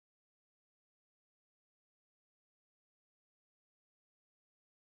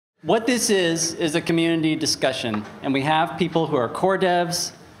What this is a community discussion, and we have people who are core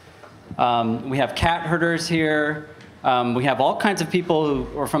devs. We have cat herders here. We have all kinds of people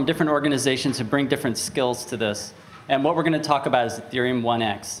who are from different organizations who bring different skills to this. And what we're going to talk about is Ethereum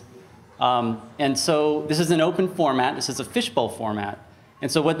 1x. And so this is an open format. This is a fishbowl format.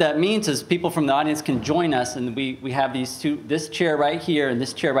 And so what that means is people from the audience can join us, and we have this chair right here and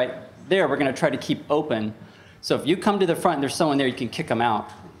this chair right there. We're going to try to keep open. So if you come to the front and there's someone there, you can kick them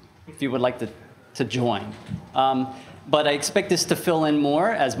out if you would like to join. But I expect this to fill in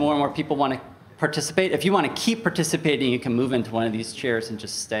more as more and more people want to participate. If you want to keep participating, you can move into one of these chairs and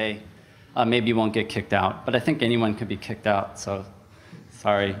just stay. Maybe you won't get kicked out. But I think anyone could be kicked out, so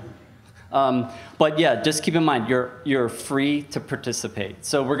sorry. But yeah, just keep in mind, you're free to participate.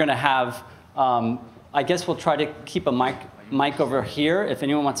 So we're going to have, I guess we'll try to keep a mic over here if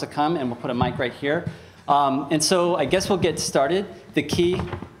anyone wants to come, and we'll put a mic right here. And so I guess we'll get started. The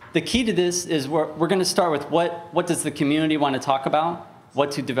key to this is we're going to start with what does the community want to talk about?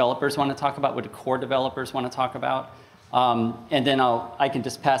 What do developers want to talk about? What do core developers want to talk about? And then I can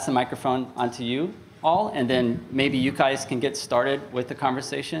just pass the microphone on to you all, and then maybe you guys can get started with the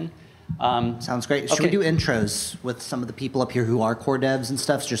conversation. Sounds great. Should we do intros with some of the people up here who are core devs and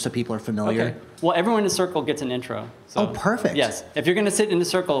stuff, just so people are familiar? Okay. Well, everyone in the circle gets an intro. So, oh, perfect. Yes. If you're going to sit in the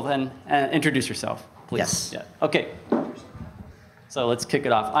circle, then introduce yourself, please. Yes. Yeah. Okay. So let's kick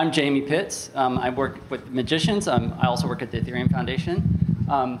it off. I'm Jamie Pitts. I work with magicians. I also work at the Ethereum Foundation.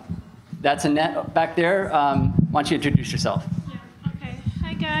 That's Annette back there. Why don't you introduce yourself? Yeah. Okay.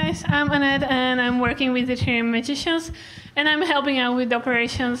 Hi, guys. I'm Annette, and I'm working with Ethereum magicians. And I'm helping out with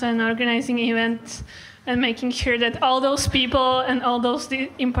operations and organizing events and making sure that all those people and all those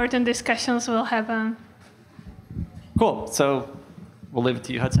important discussions will happen. Cool. So we'll leave it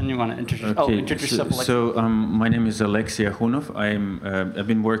to you, Hudson. You want to introduce yourself? So my name is Alexei Ahunov. I've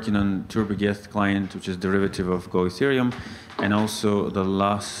been working on TurboGeth client, which is derivative of Go Ethereum. And also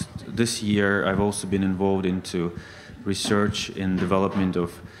this year, I've also been involved into research and development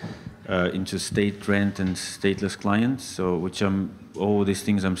of into state rent and stateless clients, so all these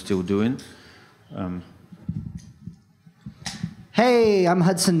things I'm still doing. Hey, I'm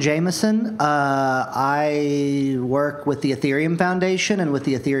Hudson Jameson. I work with the Ethereum Foundation and with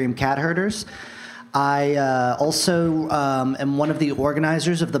the Ethereum Cat Herders. I also am one of the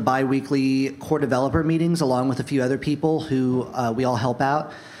organizers of the bi-weekly core developer meetings, along with a few other people who we all help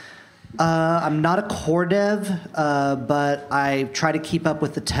out. I'm not a core dev, but I try to keep up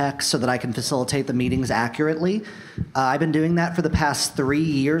with the tech so that I can facilitate the meetings accurately. I've been doing that for the past 3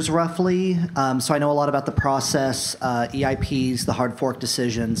 years, roughly, so I know a lot about the process, EIPs, the hard fork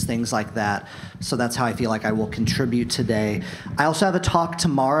decisions, things like that. So that's how I feel like I will contribute today. I also have a talk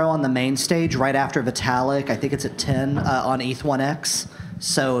tomorrow on the main stage right after Vitalik. I think it's at 10 on ETH1X.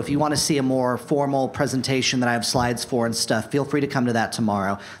 So if you want to see a more formal presentation that I have slides for and stuff, feel free to come to that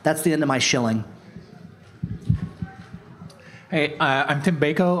tomorrow. That's the end of my shilling. Hey, I'm Tim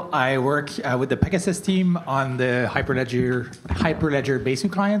Bako. I work with the Pegasus team on the Hyperledger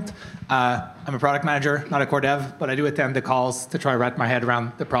Besu client. I'm a product manager, not a core dev, but I do attend the calls to try to wrap my head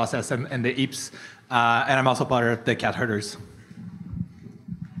around the process and the EAPs. And I'm also part of the cat herders.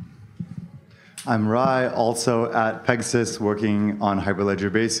 I'm Rai, also at Pegasus, working on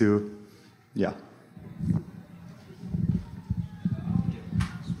Hyperledger Besu. Yeah.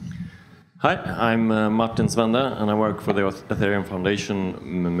 Hi, I'm Martin Svende, and I work for the Ethereum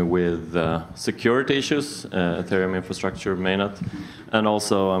Foundation with security issues, Ethereum infrastructure mainnet, and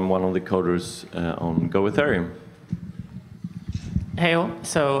also I'm one of the coders on Go Ethereum. Hey,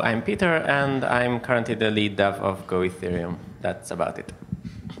 so I'm Peter, and I'm currently the lead dev of Go Ethereum. That's about it.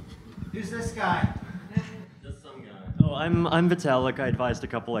 Who's this guy? Just some guy. Oh, I'm Vitalik. I advised a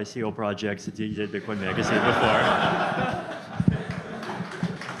couple ICO projects at the Bitcoin magazine before.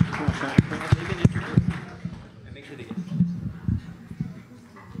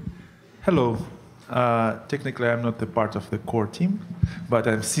 Hello. Technically, I'm not a part of the core team,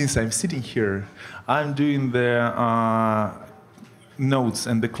 but since I'm sitting here, I'm doing the nodes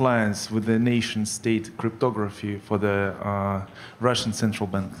and the clients with the nation-state cryptography for the Russian central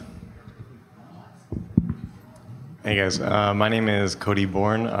bank. Hey guys, my name is Cody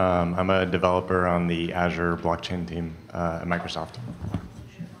Bourne. I'm a developer on the Azure blockchain team at Microsoft.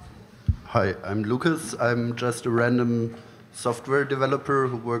 Hi, I'm Lucas. I'm just a random software developer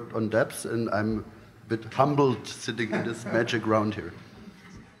who worked on dApps, and I'm a bit humbled sitting in this magic round here.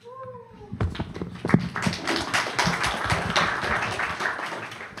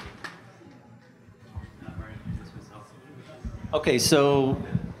 Okay, so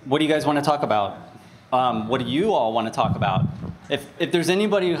what do you guys want to talk about? What do you all want to talk about? If there's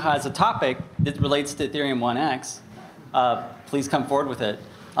anybody who has a topic that relates to Ethereum 1x, please come forward with it.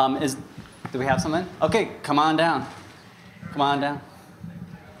 Do we have someone? Okay, come on down. Come on down.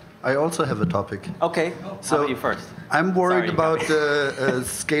 I also have a topic. Okay, so how about you first? I'm worried about the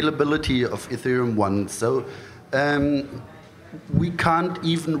scalability of Ethereum 1. So we can't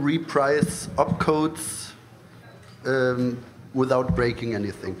even reprice opcodes without breaking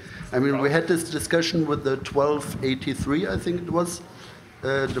anything. I mean, we had this discussion with the 1283, I think it was,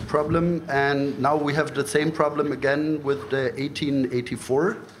 the problem, and now we have the same problem again with the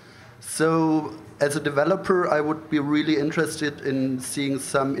 1884. So as a developer, I would be really interested in seeing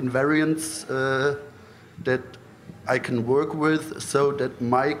some invariants that I can work with so that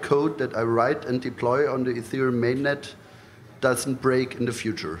my code that I write and deploy on the Ethereum mainnet doesn't break in the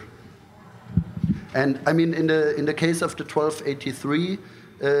future. And I mean, in the case of the 1283,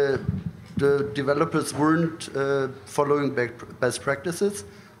 the developers weren't following best practices,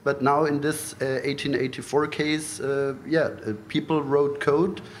 but now in this 1884 case, people wrote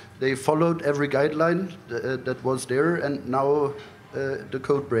code, they followed every guideline that was there, and now the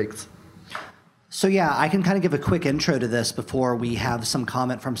code breaks. So yeah, I can kind of give a quick intro to this before we have some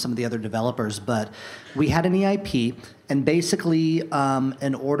comment from some of the other developers, but we had an EIP, and basically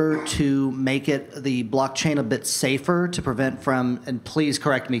in order to make it the blockchain a bit safer to prevent from, and please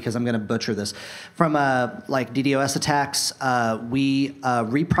correct me because I'm going to butcher this, from like DDoS attacks, we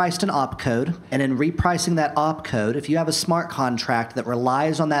repriced an opcode, and in repricing that opcode, if you have a smart contract that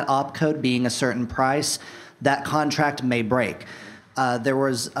relies on that opcode being a certain price, that contract may break. There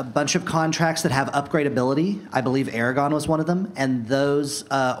was a bunch of contracts that have upgradability. I believe Aragon was one of them, and those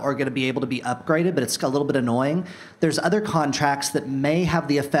are going to be able to be upgraded, but it's a little bit annoying. There's other contracts that may have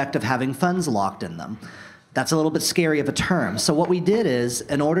the effect of having funds locked in them. That's a little bit scary of a term. So what we did is,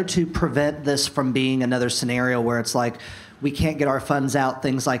 in order to prevent this from being another scenario where it's like, we can't get our funds out,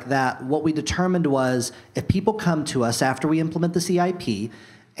 things like that, what we determined was, if people come to us after we implement this EIP,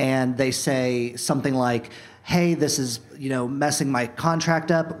 and they say something like, hey, this is messing my contract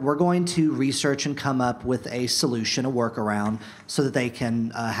up, we're going to research and come up with a solution, a workaround, so that they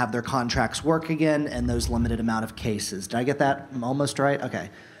can have their contracts work again in those limited amount of cases. Did I get that almost right? Okay.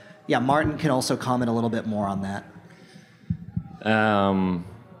 Yeah, Martin can also comment a little bit more on that.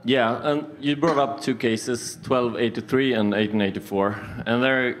 Yeah, and you brought up two cases, 1283 and 1884, and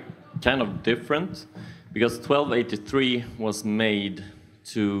they're kind of different because 1283 was made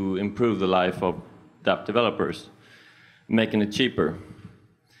to improve the life of dApp developers, making it cheaper.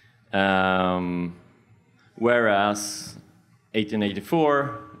 Whereas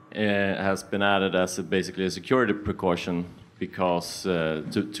 1884 has been added as basically a security precaution because to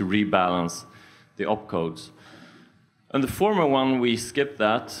rebalance the opcodes. And the former one, we skipped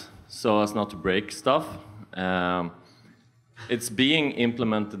that so as not to break stuff. It's being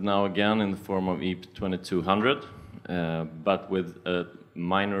implemented now again in the form of EIP 2200, but with a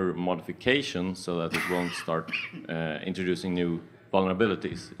minor modification so that it won't start introducing new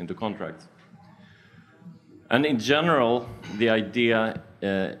vulnerabilities into contracts. And in general, the idea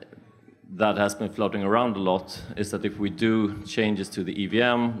that has been floating around a lot is that if we do changes to the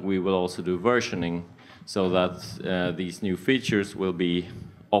EVM, we will also do versioning so that these new features will be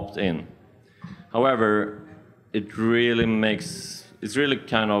opt-in. However, it really makes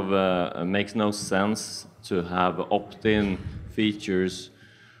no sense to have opt-in features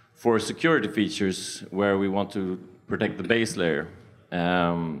for security features where we want to protect the base layer.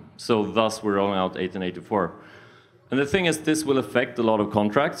 So thus we're rolling out 1884. And the thing is, this will affect a lot of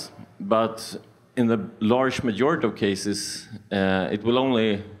contracts, but in the large majority of cases, it will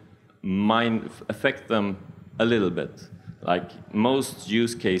only affect them a little bit. Like most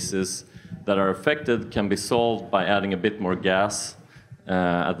use cases that are affected can be solved by adding a bit more gas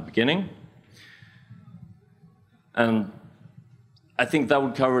at the beginning. And I think that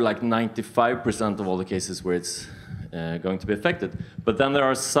would cover like 95% of all the cases where it's going to be affected. But then there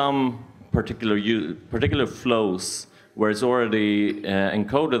are some particular flows where it's already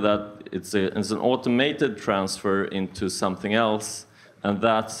encoded that it's an automated transfer into something else, and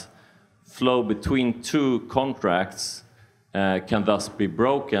that flow between two contracts can thus be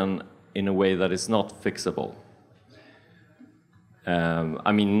broken in a way that is not fixable.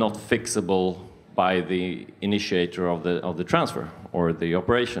 I mean, not fixable by the initiator of the transfer or the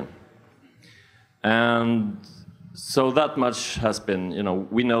operation. And so that much has been,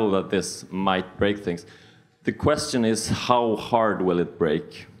 we know that this might break things. The question is, how hard will it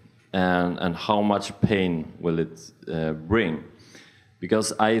break, and how much pain will it bring?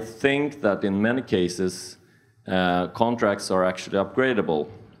 Because I think that in many cases, contracts are actually upgradable.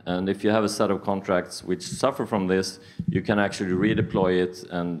 And if you have a set of contracts which suffer from this, you can actually redeploy it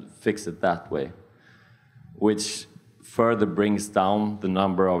and fix it that way, which further brings down the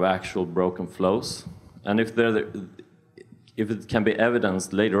number of actual broken flows. And if it can be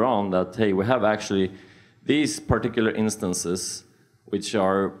evidenced later on that, hey, we have actually these particular instances which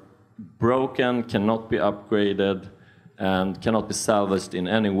are broken, cannot be upgraded, and cannot be salvaged in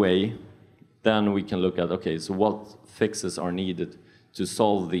any way, then we can look at, okay, so what fixes are needed to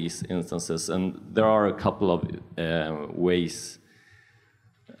solve these instances. And there are a couple of ways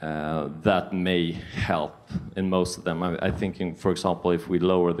that may help in most of them. I'm thinking, for example, if we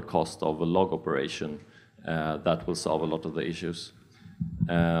lower the cost of a log operation, that will solve a lot of the issues.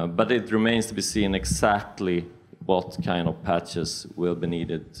 But it remains to be seen exactly what kind of patches will be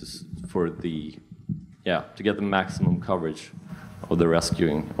needed to get the maximum coverage of the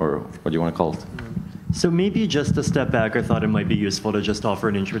rescuing, or what do you want to call it? So maybe just a step back, I thought it might be useful to just offer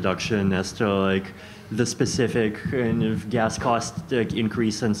an introduction as to like the specific kind of gas cost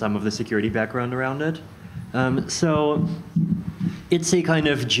increase and some of the security background around it. So it's a kind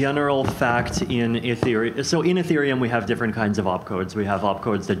of general fact in Ethereum. So in Ethereum, we have different kinds of opcodes. We have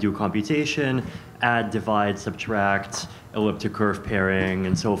opcodes that do computation, add, divide, subtract, elliptic curve pairing,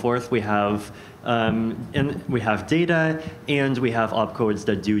 and so forth. We have data, and we have opcodes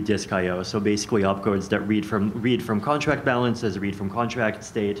that do disk I/O. So basically, opcodes that read from contract balances, read from contract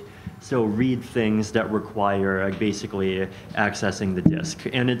state. So read things that require basically accessing the disk.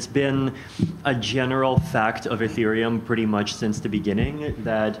 And it's been a general fact of Ethereum pretty much since the beginning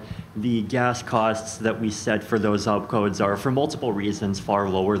that the gas costs that we set for those opcodes are, for multiple reasons, far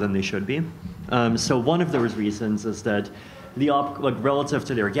lower than they should be. So one of those reasons is that relative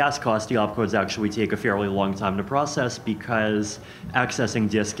to their gas cost, the opcodes actually take a fairly long time to process because accessing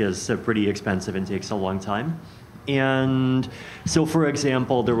disk is pretty expensive and takes a long time. And so, for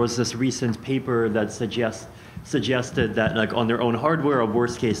example, there was this recent paper that suggested that, like, on their own hardware, a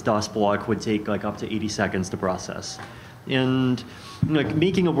worst-case DOS block would take like up to 80 seconds to process. And like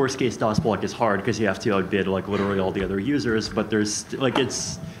making a worst-case DOS block is hard because you have to outbid like literally all the other users. But there's like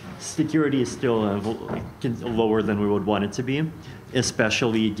security is still lower than we would want it to be,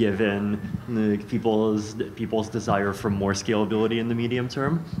 especially given people's desire for more scalability in the medium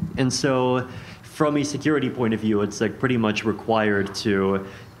term. And so, from a security point of view, it's like pretty much required to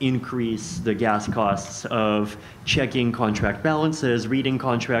increase the gas costs of checking contract balances, reading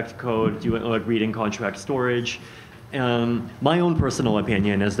contract code, reading contract storage. My own personal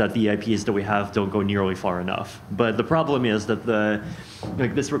opinion is that the IPs that we have don't go nearly far enough. But the problem is that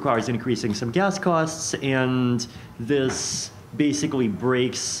this requires increasing some gas costs, and this basically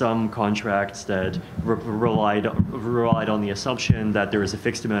breaks some contracts that relied on the assumption that there is a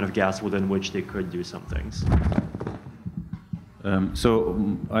fixed amount of gas within which they could do some things.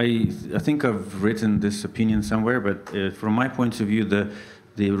 So I think I've written this opinion somewhere, but from my point of view, the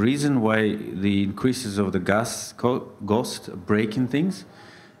reason why the increases of the gas cost breaking things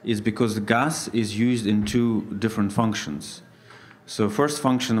is because the gas is used in two different functions. So first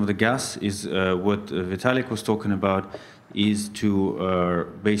function of the gas is what Vitalik was talking about, is to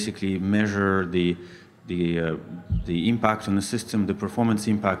basically measure the impact on the system, the performance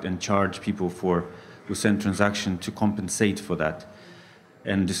impact, and charge people who send transaction to compensate for that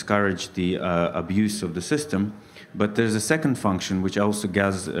and discourage the abuse of the system. But there's a second function which also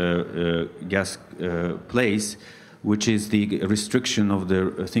gas plays, which is the restriction of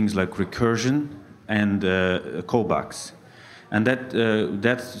the things like recursion and callbacks. And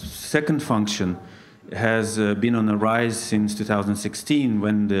that second function has been on the rise since 2016,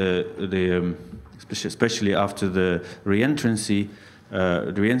 when especially after the reentrancy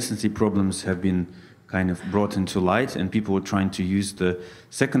problems have been kind of brought into light, and people were trying to use the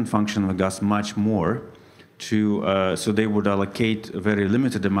second function of the gas much more so they would allocate a very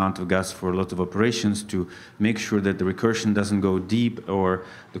limited amount of gas for a lot of operations to make sure that the recursion doesn't go deep or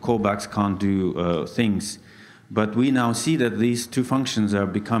the callbacks can't do things. But we now see that these two functions are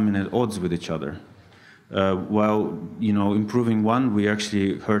becoming at odds with each other. While improving one, we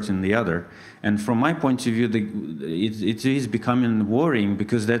actually hurting the other. And from my point of view, it is becoming worrying,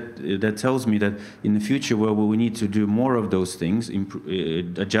 because that tells me that in the future, we need to do more of those things,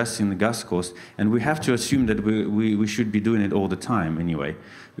 adjusting the gas cost. And we have to assume that we should be doing it all the time anyway,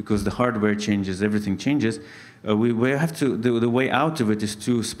 because the hardware changes, everything changes. We have to. The way out of it is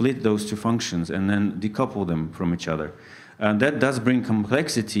to split those two functions and then decouple them from each other. And that does bring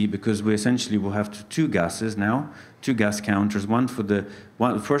complexity, because we essentially will have two gases now two gas counters, one for the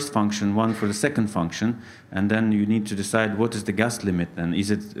first function, one for the second function, and then you need to decide what is the gas limit then. Is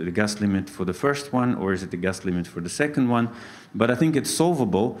it the gas limit for the first one, or is it the gas limit for the second one? But I think it's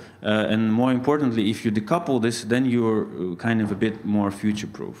solvable, and more importantly, if you decouple this, then you're kind of a bit more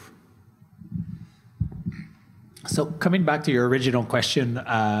future-proof. So coming back to your original question,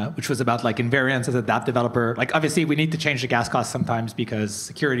 which was about like invariance as a dApp developer, like obviously we need to change the gas cost sometimes because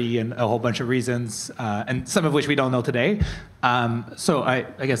security and a whole bunch of reasons, and some of which we don't know today. So I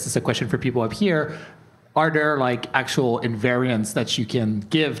guess it's a question for people up here. Are there like actual invariants that you can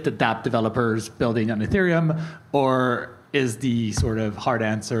give to dApp developers building on Ethereum, or is the sort of hard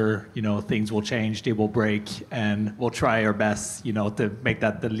answer, things will change, they will break, and we'll try our best, to make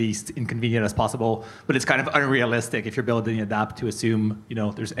that the least inconvenient as possible. But it's kind of unrealistic if you're building a dApp to assume,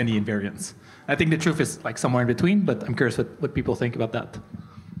 there's any invariance. I think the truth is like somewhere in between, but I'm curious what people think about that.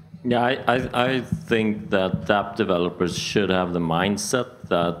 Yeah, I think that dApp developers should have the mindset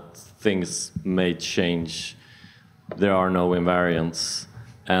that things may change. There are no invariants,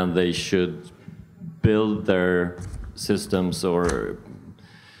 and they should build their systems or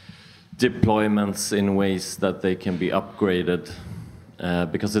deployments in ways that they can be upgraded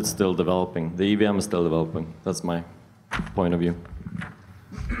because it's still developing. The EVM is still developing. That's my point of view.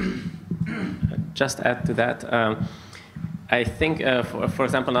 Just add to that. I think, for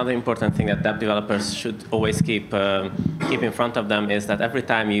example, another important thing that dApp developers should always keep in front of them is that every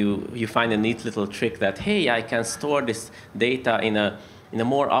time you find a neat little trick that, hey, I can store this data in a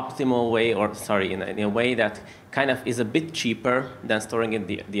more optimal way, or sorry, in a way that kind of is a bit cheaper than storing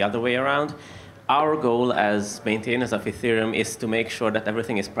it the other way around. Our goal as maintainers of Ethereum is to make sure that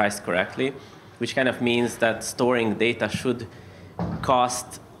everything is priced correctly, which kind of means that storing data should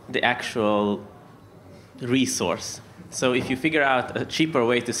cost the actual resource. So if you figure out a cheaper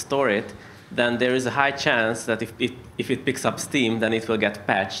way to store it, then there is a high chance that if it picks up steam, then it will get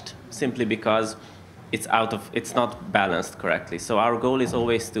patched, simply because it's not balanced correctly. So our goal is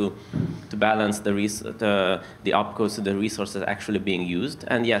always to balance the opcodes to the resources actually being used.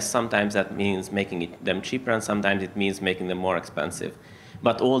 And yes, sometimes that means making them cheaper, and sometimes it means making them more expensive.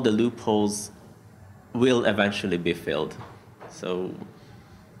 But all the loopholes will eventually be filled. So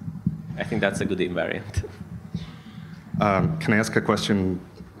I think that's a good invariant. Can I ask a question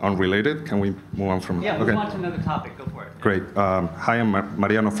unrelated? Can we move on from? Yeah, move on to another topic. Go for it. Great. Hi, I'm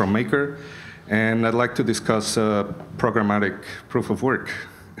Mariano from Maker, and I'd like to discuss programmatic proof of work.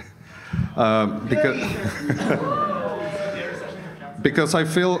 Because I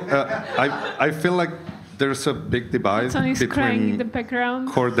feel like there's a big divide between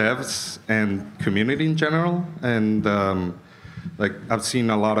core devs and community in general, and like I've seen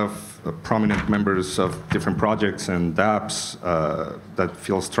a lot of prominent members of different projects and dApps that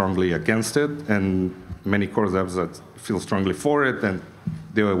feel strongly against it, and many core devs that feel strongly for it, and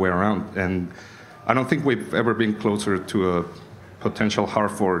the other way around. And I don't think we've ever been closer to a potential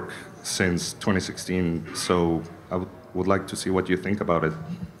hard fork since 2016. So I would like to see what you think about it.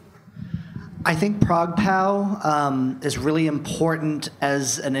 I think ProgPow is really important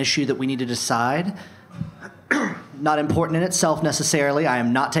as an issue that we need to decide. Not important in itself necessarily. I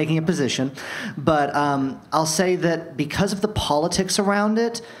am not taking a position. But I'll say that because of the politics around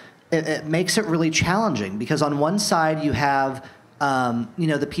it, it makes it really challenging. Because on one side you have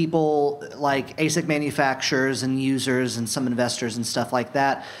the people like ASIC manufacturers and users and some investors and stuff like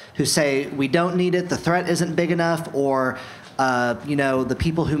that who say, we don't need it, the threat isn't big enough, or the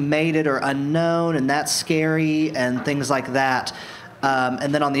people who made it are unknown and that's scary and things like that.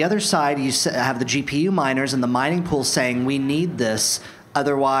 And then on the other side, you have the GPU miners and the mining pool saying, we need this,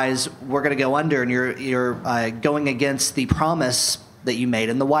 otherwise we're going to go under, and you're going against the promise that you made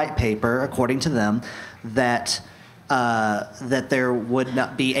in the white paper, according to them, that there would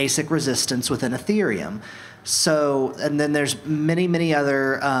not be ASIC resistance within Ethereum. So, and then there's many, many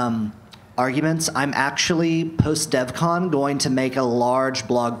other arguments. I'm actually, post-Devcon, going to make a large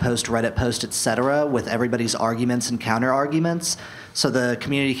blog post, Reddit post, etc., with everybody's arguments and counter-arguments, so the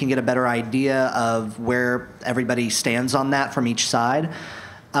community can get a better idea of where everybody stands on that from each side.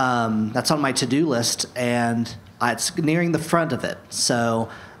 That's on my to-do list, and it's nearing the front of it. So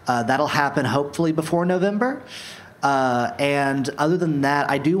that'll happen hopefully before November. And other than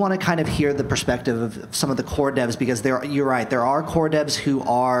that, I do want to kind of hear the perspective of some of the core devs, because you're right, there are core devs who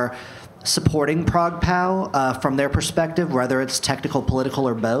are supporting ProgPow from their perspective, whether it's technical, political,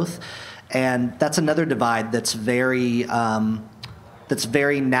 or both. And that's another divide that's very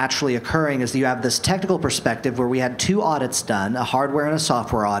naturally occurring, is that you have this technical perspective where we had 2 audits done, a hardware and a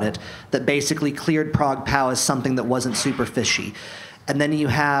software audit, that basically cleared ProgPow as something that wasn't super fishy. And then you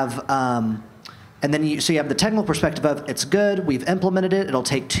have And then so you have the technical perspective of it's good, we've implemented it, it'll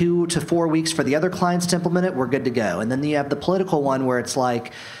take 2 to 4 weeks for the other clients to implement it, we're good to go. And then you have the political one where it's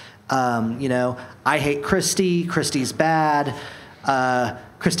like, you know, I hate Christie, Christie's bad,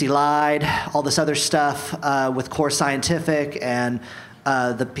 Christie lied, all this other stuff with Core Scientific and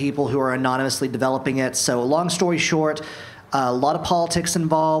the people who are anonymously developing it. So long story short, a lot of politics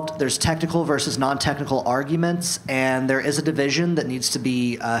involved. There's technical versus non-technical arguments, and there is a division that needs to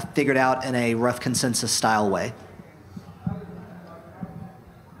be figured out in a rough consensus style way.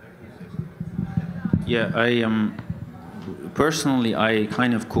 Yeah, personally, I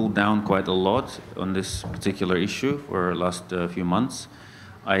kind of cooled down quite a lot on this particular issue for the last few months.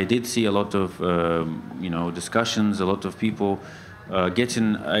 I did see a lot of, you know, discussions, a lot of people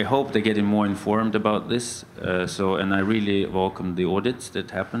I hope they're getting more informed about this. And I really welcome the audits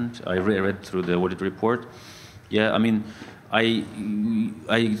that happened. I read through the audit report. Yeah, I mean, I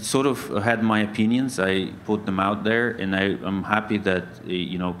sort of had my opinions. I put them out there, and I'm happy that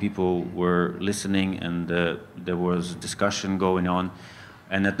you know, people were listening and there was discussion going on.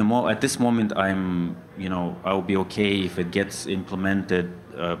 And at this moment, you know, I'll be okay if it gets implemented,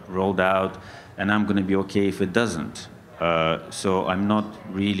 rolled out, and I'm going to be okay if it doesn't. So I'm not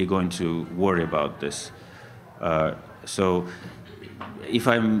really going to worry about this. So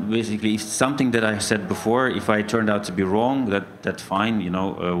if something that I said before, if I turned out to be wrong, that's fine, you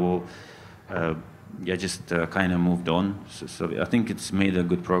know, yeah, just kind of moved on. So I think it's made a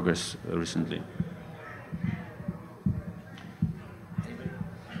good progress recently.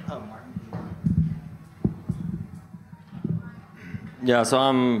 Yeah, so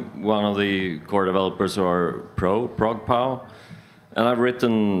I'm one of the core developers who are pro ProgPow, and I've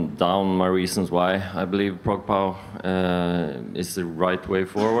written down my reasons why I believe ProgPow is the right way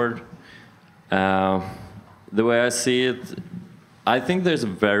forward. The way I see it, I think there's a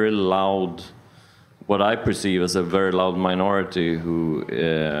very loud, what I perceive as a very loud minority who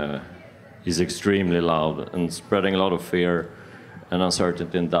is extremely loud and spreading a lot of fear and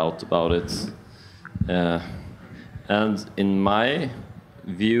uncertainty and doubt about it. And in my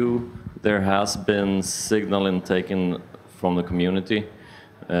view, there has been signaling taken from the community.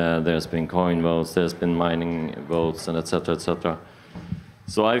 There's been coin votes, there's been mining votes, and et cetera, et cetera.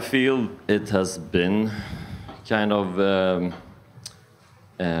 So I feel it has been kind of,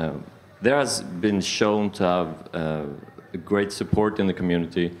 there has been shown to have great support in the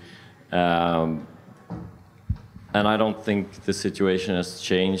community. And I don't think the situation has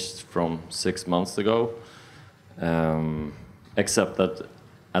changed from 6 months ago. Except that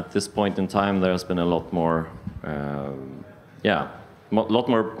at this point in time, there has been a lot more, lot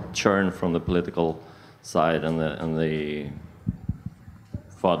more churn from the political side and the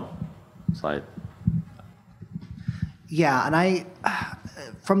FUD side. Yeah, and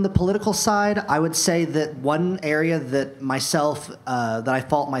from the political side, I would say that one area that that I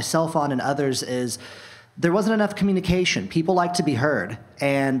fault myself on and others is there wasn't enough communication. People like to be heard,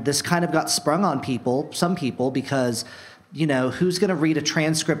 and this kind of got sprung on some people, because, you know, who's going to read a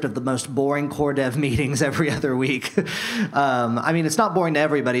transcript of the most boring core dev meetings every other week? I mean, it's not boring to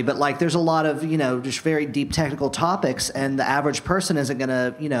everybody, but like there's a lot of, you know, just very deep technical topics, and the average person isn't going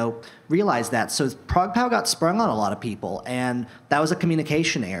to, you know, realize that. So ProgPow got sprung on a lot of people, and that was a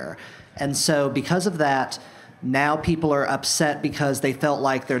communication error. And so because of that, now people are upset because they felt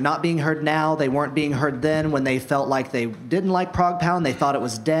like they're not being heard now. They weren't being heard then when they felt like they didn't like ProgPow and they thought it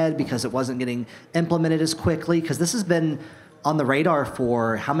was dead because it wasn't getting implemented as quickly. Because this has been on the radar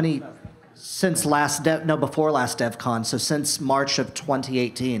for how many, since before last Devcon. So since March of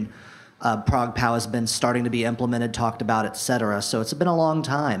 2018, ProgPow has been starting to be implemented, talked about, etc. So it's been a long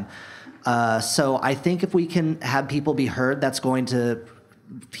time. So I think if we can have people be heard, that's going to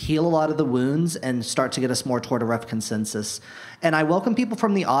heal a lot of the wounds and start to get us more toward a rough consensus. And I welcome people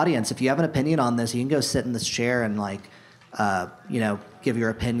from the audience. If you have an opinion on this, you can go sit in this chair and you know, give your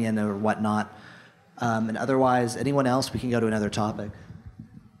opinion or whatnot. And otherwise, anyone else, we can go to another topic.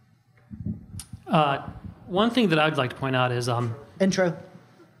 One thing that I'd like to point out is intro.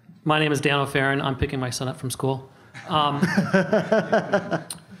 My name is Dan O'Farron. I'm picking my son up from school. One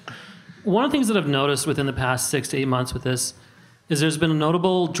of the things that I've noticed within the past 6 to 8 months with this is there's been a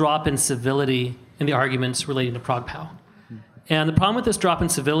notable drop in civility in the arguments relating to ProgPow. And the problem with this drop in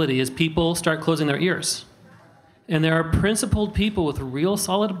civility is people start closing their ears. And there are principled people with real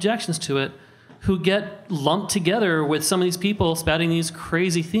solid objections to it who get lumped together with some of these people spouting these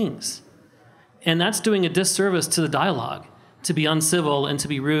crazy things. And that's doing a disservice to the dialogue, to be uncivil and to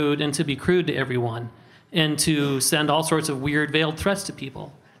be rude and to be crude to everyone and to send all sorts of weird veiled threats to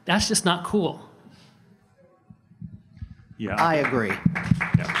people. That's just not cool. Yeah, I agree.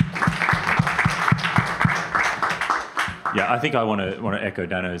 Yeah. Yeah, I think I want to echo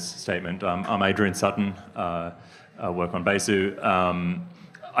Dano's statement. I'm Adrian Sutton. I work on Besu.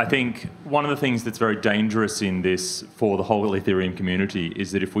 I think one of the things that's very dangerous in this for the whole Ethereum community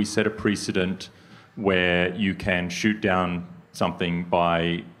is that if we set a precedent where you can shoot down something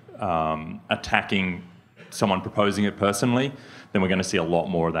by attacking someone proposing it personally, then we're going to see a lot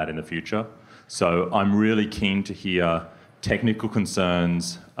more of that in the future. So I'm really keen to hear technical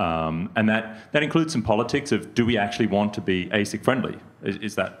concerns, and that includes some politics of, do we actually want to be ASIC friendly?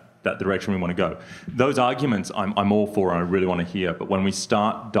 Is that the direction we want to go? Those arguments I'm all for, and I really want to hear, but when we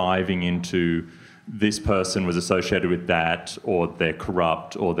start diving into this person was associated with that, or they're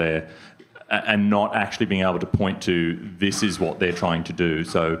corrupt, or they're, and not actually being able to point to, this is what they're trying to do.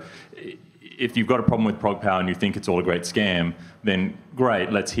 So if you've got a problem with ProgPower and you think it's all a great scam, then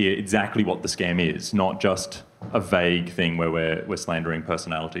great, let's hear exactly what the scam is, not just a vague thing where we're slandering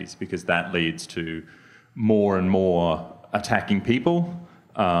personalities, because that leads to more and more attacking people,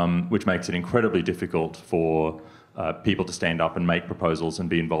 which makes it incredibly difficult for people to stand up and make proposals and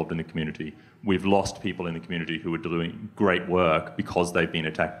be involved in the community. We've lost people in the community who are doing great work because they've been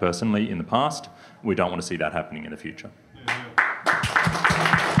attacked personally in the past. We don't want to see that happening in the future.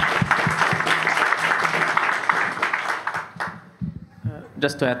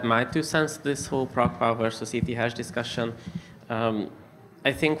 Just to add my 2 cents, this whole ProgPower versus ETH discussion,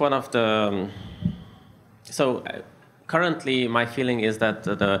 I think one of the... currently, my feeling is that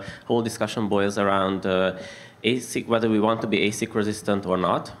the whole discussion boils around ASIC, whether we want to be ASIC resistant or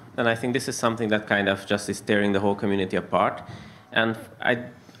not. And I think this is something that kind of just is tearing the whole community apart. And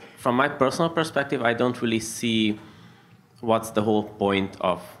from my personal perspective, I don't really see what's the whole point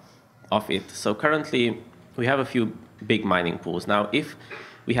of it. So currently, we have a few big mining pools. Now, if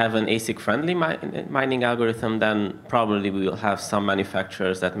we have an ASIC-friendly mining algorithm, then probably we will have some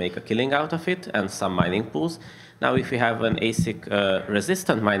manufacturers that make a killing out of it and some mining pools. Now, if we have an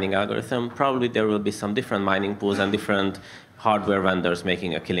ASIC-resistant mining algorithm, probably there will be some different mining pools and different hardware vendors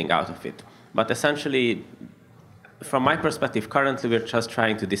making a killing out of it. But essentially, from my perspective, currently we're just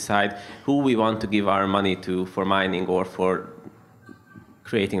trying to decide who we want to give our money to for mining or for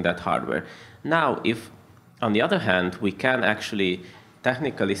creating that hardware. Now, if, on the other hand, we can actually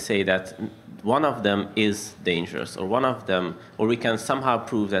technically say that one of them is dangerous, or one of them, or we can somehow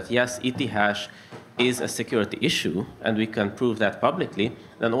prove that, yes, ET hash is a security issue, and we can prove that publicly,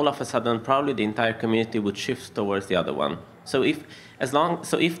 then all of a sudden, probably the entire community would shift towards the other one. So if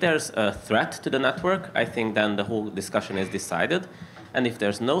there's a threat to the network, I think then the whole discussion is decided. And if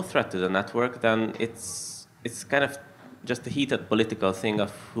there's no threat to the network, then it's kind of just a heated political thing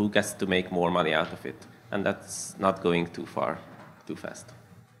of who gets to make more money out of it. And that's not going too far, too fast.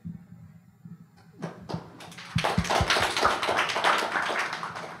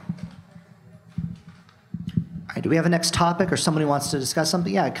 All right, do we have a next topic, or somebody wants to discuss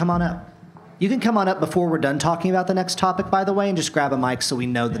something? Yeah, come on up. You can come on up before we're done talking about the next topic, by the way, and just grab a mic so we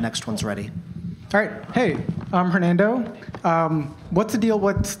know the next one's ready. All right. Hey, I'm Hernando. What's the deal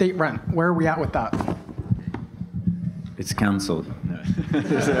with state rent? Where are we at with that? It's canceled.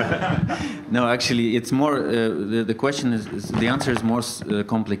 No, actually, it's more, the question is, the answer is more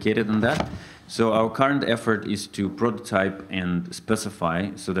complicated than that. So our current effort is to prototype and specify,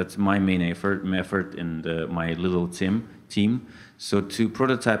 so that's my main effort in my little team. So to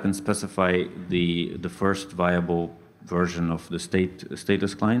prototype and specify the first viable version of the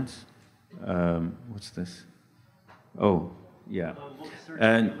status clients. What's this? Oh, yeah.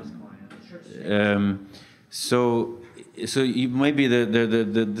 And so maybe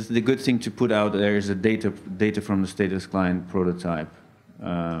the good thing to put out there is the data from the status client prototype.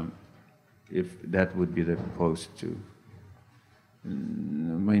 If that would be the post to.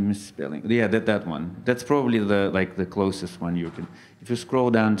 My misspelling. Yeah, that one. That's probably the closest one you can. If you scroll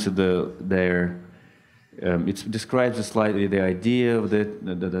down to there, it describes slightly the idea of it.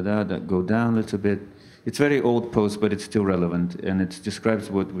 Go down a little bit. It's very old post, but it's still relevant, and it describes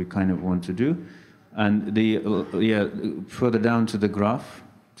what we kind of want to do. And further down to the graph,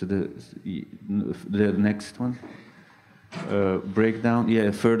 to the next one, breakdown.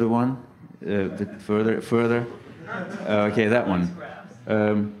 Yeah, further one, further. Okay, that one.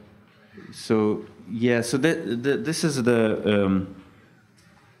 This is the.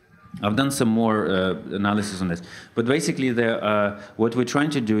 I've done some more analysis on this, but basically, what we're trying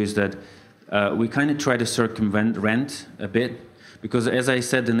to do is that we kind of try to circumvent rent a bit, because as I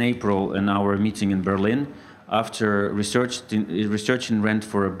said in April in our meeting in Berlin, after researching rent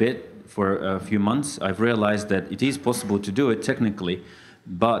for a few months, I've realized that it is possible to do it technically,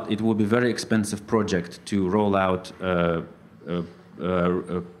 but it will be a very expensive project to roll out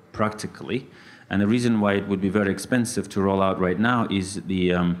practically. And the reason why it would be very expensive to roll out right now is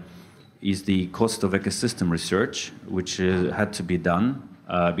the cost of ecosystem research, which had to be done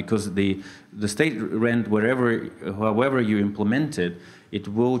because the state rent, however you implement it, it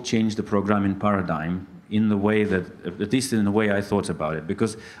will change the programming paradigm in the way that, at least in the way I thought about it.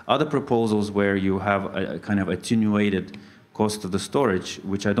 Because other proposals where you have a kind of attenuated cost of the storage,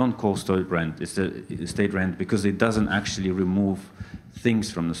 which I don't call state rent, it's the state rent because it doesn't actually remove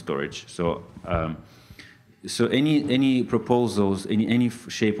things from the storage. So, so any proposals in any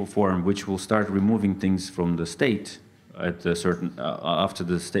shape or form which will start removing things from the state at a certain after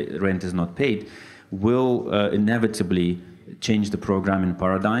the state rent is not paid, will inevitably change the programming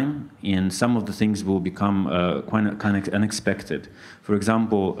paradigm, and some of the things will become kind of unexpected. For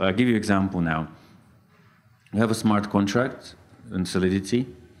example, I'll give you an example now. You have a smart contract in Solidity,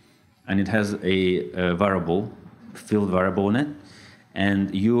 and it has a variable, field variable in it,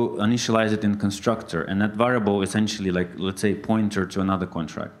 and you initialize it in constructor, and that variable essentially, like, let's say, pointer to another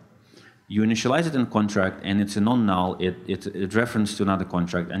contract. You initialize it in contract, and it's a non-null, it references to another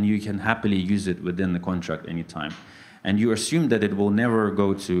contract, and you can happily use it within the contract anytime. And you assume that it will never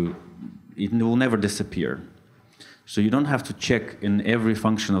it will never disappear. So you don't have to check in every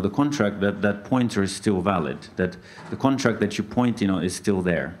function of the contract that that pointer is still valid, that the contract that you point is still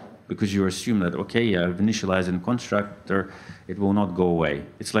there, because you assume that, okay, yeah, I've initialized in constructor, it will not go away.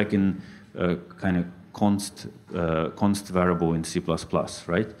 It's like in kind of const variable in C++,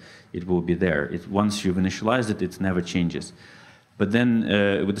 right? It will be there. Once you've initialized it, it never changes. But then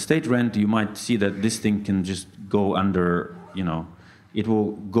with the state rent, you might see that this thing can just go under, it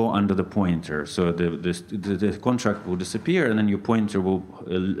will go under the pointer. So the contract will disappear, and then your pointer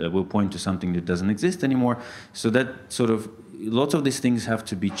will point to something that doesn't exist anymore. So that sort of, lots of these things have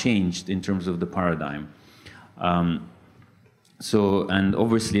to be changed in terms of the paradigm. And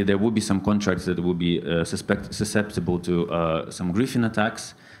obviously there will be some contracts that will be susceptible to some Griffin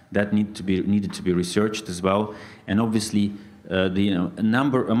attacks that needed to be researched as well. And obviously, the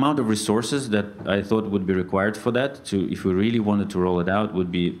amount of resources that I thought would be required for that, if we really wanted to roll it out,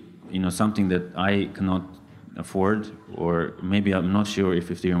 would be something that I cannot afford, or maybe I'm not sure if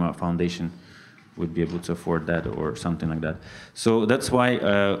Ethereum Foundation would be able to afford that or something like that. So that's why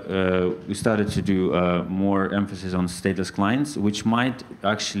we started to do more emphasis on stateless clients, which might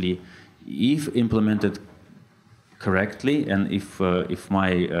actually, if implemented correctly, and if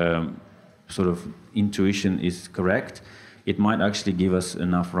my sort of intuition is correct, it might actually give us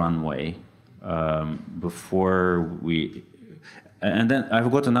enough runway before we... And then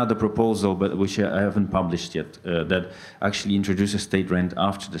I've got another proposal, but which I haven't published yet, that actually introduces state rent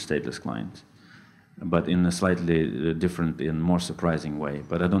after the stateless client, but in a slightly different and more surprising way.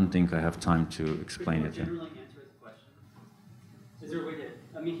 But I don't think I have time to explain it. Generally answer his question. Is there a way to...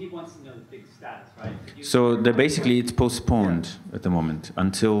 I mean, he wants to know the big stats, right? So basically it's postponed at the moment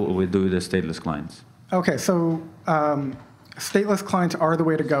until we do the stateless clients. Okay, so stateless clients are the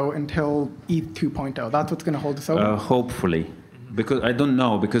way to go until ETH 2.0. That's what's going to hold us over? Hopefully. Because I don't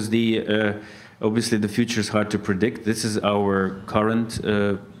know, because obviously the future is hard to predict. This is our current...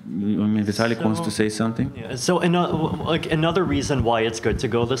 Vitalik wants to say something. Yeah, so another reason why it's good to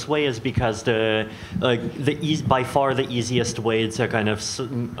go this way is because by far the easiest way to kind of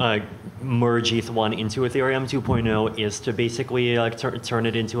merge ETH1 into Ethereum 2.0 is to basically turn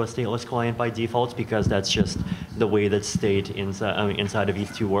it into a stateless client by default, because that's just the way that state inside of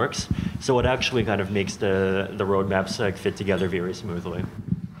ETH2 works. So it actually kind of makes the roadmaps fit together very smoothly.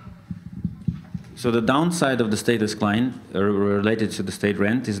 So the downside of the stateless client related to the state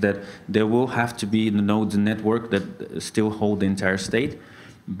rent is that there will have to be the nodes in network that still hold the entire state,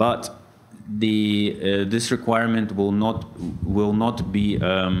 but this requirement will not be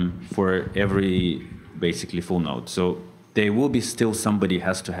for every basically full node. So there will be still somebody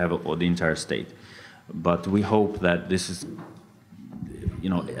has to have the entire state, but we hope that this is,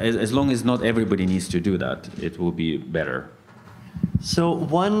 as long as not everybody needs to do that, it will be better. So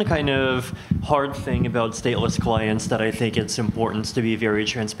one kind of hard thing about stateless clients that I think it's important to be very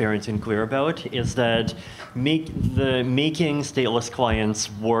transparent and clear about is that making stateless clients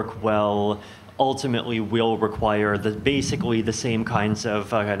work well ultimately will require basically the same kinds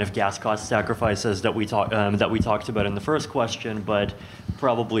of kind of gas cost sacrifices that we talked about in the first question, but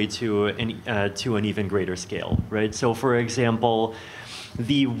probably to an even greater scale, right? So for example,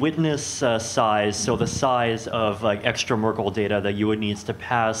 the witness size, so the size of extra Merkle data that you would need to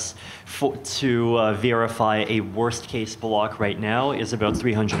pass to verify a worst case block right now is about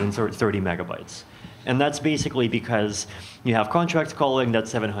 330 megabytes. And that's basically because you have contract calling,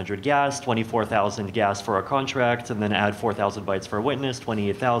 that's 700 gas, 24,000 gas for a contract, and then add 4,000 bytes for a witness,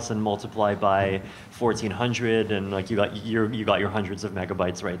 28,000 multiply by 1,400, and like you got your hundreds of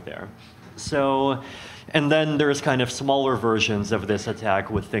megabytes right there. So, and then there's kind of smaller versions of this attack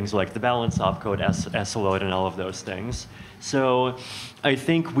with things like the balance opcode, S-load, and all of those things. So I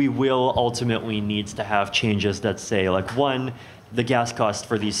think we will ultimately need to have changes that say, like, one, the gas cost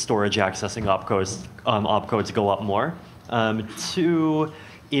for these storage accessing opcodes go up more. Two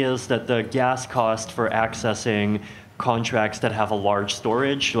is that the gas cost for accessing contracts that have a large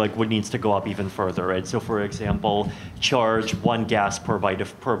storage needs to go up even further, right? So for example, charge 1 gas per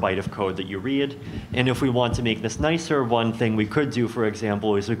byte of code that you read. And if we want to make this nicer, one thing we could do, for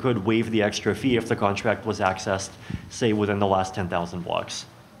example, is we could waive the extra fee if the contract was accessed, say, within the last 10,000 blocks.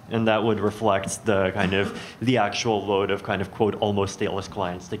 And that would reflect the kind of the actual load of kind of quote almost stateless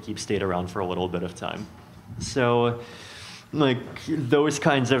clients that keep state around for a little bit of time. So like those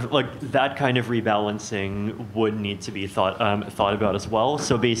kinds of that kind of rebalancing would need to be thought about as well.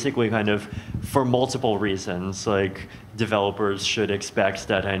 So basically kind of for multiple reasons, like developers should expect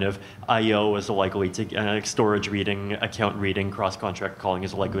that kind of IO is likely to storage reading, account reading, cross-contract calling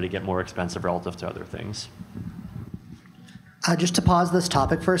is likely to get more expensive relative to other things. Just to pause this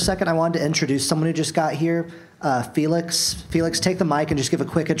topic for a second, I wanted to introduce someone who just got here, Felix. Felix, take the mic and just give a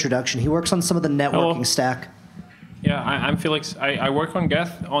quick introduction. He works on some of the networking stack. Yeah, I'm Felix. I work on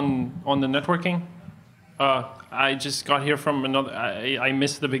Geth on the networking. I just got here from another. I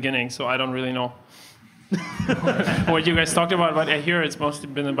missed the beginning, so I don't really know what you guys talked about. But I hear it's mostly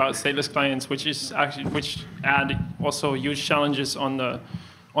been about stateless clients, which add also huge challenges on the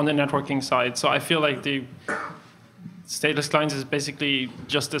networking side. So I feel like the stateless clients is basically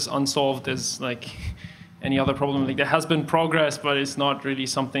just as unsolved as like any other problem. Like there has been progress, but it's not really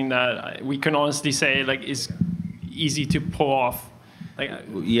something that we can honestly say like is easy to pull off. Like,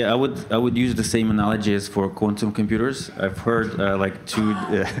 yeah, I would use the same analogy as for quantum computers. I've heard I've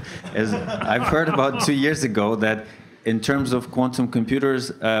heard about 2 years ago that in terms of quantum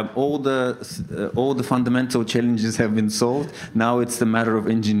computers, all the fundamental challenges have been solved. Now it's the matter of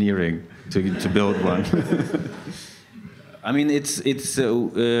engineering to build one. I mean,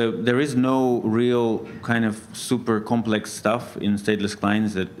 there is no real kind of super complex stuff in stateless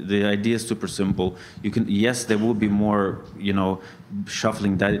clients. That the idea is super simple. Yes, there will be more,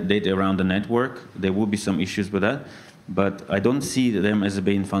 shuffling data around the network. There will be some issues with that, but I don't see them as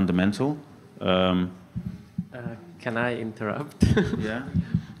being fundamental. Can I interrupt? Yeah.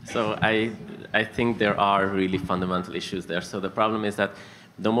 So I think there are really fundamental issues there. So the problem is that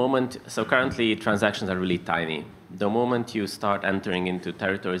currently transactions are really tiny. The moment you start entering into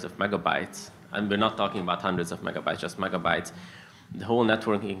territories of megabytes, and we're not talking about hundreds of megabytes, just megabytes, the whole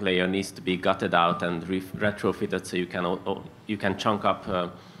networking layer needs to be gutted out and retrofitted so you can chunk up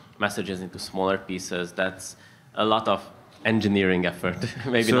messages into smaller pieces. That's a lot of engineering effort,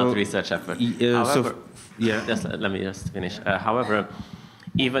 maybe not research effort. However, let me just finish. However,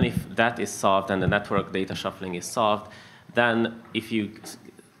 even if that is solved and the network data shuffling is solved, then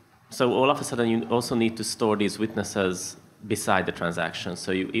so all of a sudden you also need to store these witnesses beside the transaction.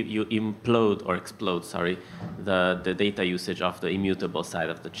 So you implode or explode, the data usage of the immutable side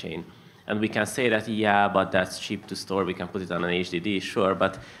of the chain. And we can say that, yeah, but that's cheap to store. We can put it on an HDD, sure,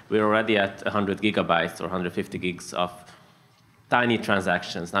 but we're already at 100 gigabytes or 150 gigs of tiny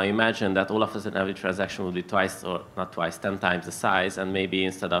transactions. Now imagine that all of a sudden every transaction would be 10 times the size, and maybe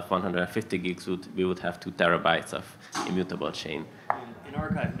instead of 150 gigs, we would have 2 terabytes of immutable chain. An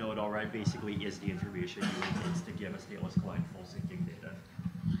archive node, all right, basically is the information you intend to give a stateless client full syncing data.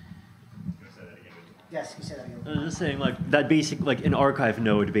 Yes, you said that again. I was just saying, an archive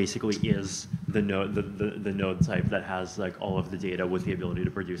node basically is the node, the node type that has all of the data with the ability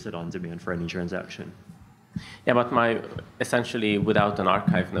to produce it on demand for any transaction. Yeah, but essentially without an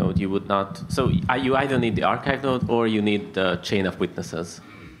archive node, you would not. So you either need the archive node or you need the chain of witnesses.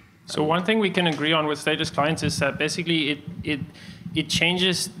 So one thing we can agree on with stateless clients is that basically it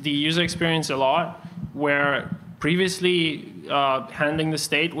changes the user experience a lot, where previously handling the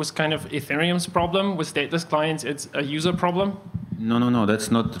state was kind of Ethereum's problem. With stateless clients, it's a user problem. No, that's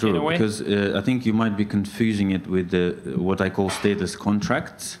not true, because I think you might be confusing it with what I call stateless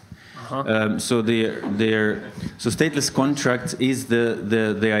contracts. So stateless contracts is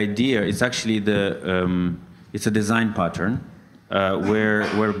the idea. It's actually it's a design pattern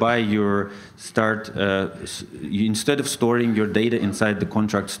whereby instead of storing your data inside the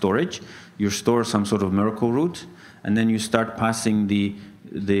contract storage, you store some sort of Merkle root, and then you start passing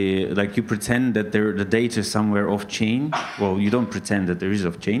like you pretend that the data is somewhere off chain. Well, you don't pretend that there is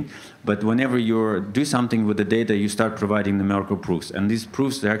off chain, but whenever you do something with the data, you start providing numerical proofs, and these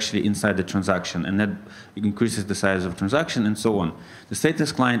proofs are actually inside the transaction, and that increases the size of transaction and so on. The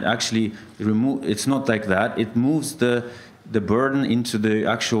stateless client actually it's not like that. It moves the burden into the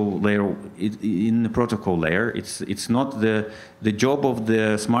actual layer in the protocol layer. It's not the job of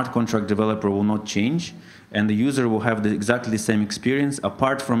the smart contract developer will not change, and the user will have exactly the same experience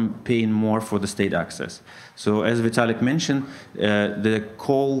apart from paying more for the state access. So as Vitalik mentioned, the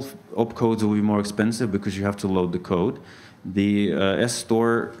call opcodes will be more expensive because you have to load the code. The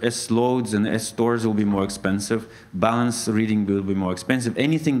S-loads and S-stores will be more expensive. Balance reading will be more expensive.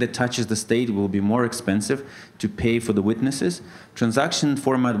 Anything that touches the state will be more expensive to pay for the witnesses. Transaction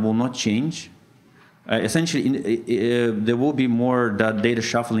format will not change. Essentially, there will be more data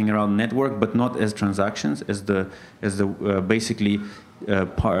shuffling around network, but not as transactions, as the basically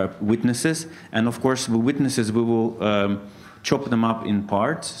witnesses. And of course, with witnesses, we will chop them up in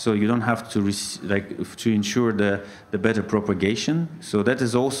parts, so you don't have to to ensure the better propagation. So that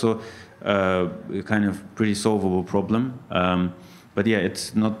is also a kind of pretty solvable problem. But yeah,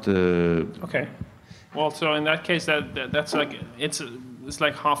 it's not. Okay. Well, so in that case, that's like it's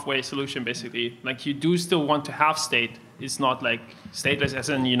like halfway solution basically. Like you do still want to have state. It's not like stateless, as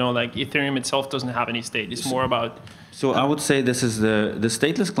in like Ethereum itself doesn't have any state. It's more about. So I would say this is the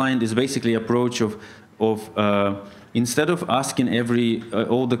stateless client is basically approach of instead of asking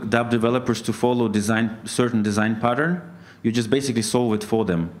all the dApp developers to follow certain design pattern, you just basically solve it for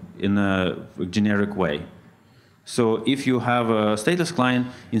them in a generic way. So if you have a stateless client,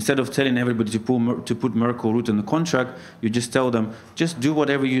 instead of telling everybody to put Merkle root in the contract, you just tell them, just do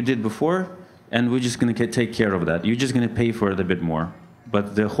whatever you did before, and we're just going to take care of that. You're just going to pay for it a bit more,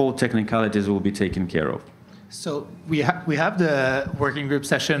 but the whole technicalities will be taken care of. So we have the working group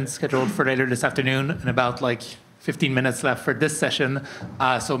session scheduled for later this afternoon, and about 15 minutes left for this session.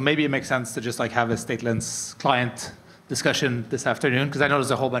 So maybe it makes sense to just have a stateless client discussion this afternoon, because I know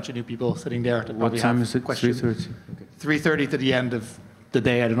there's a whole bunch of new people sitting there. What time is it? 3:30. 3:30 to the end of the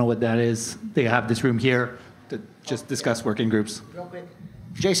day. I don't know what that is. They have this room here to just discuss working groups. Real quick.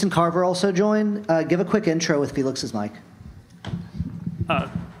 Jason Carver also joined. Give a quick intro with Felix's mic.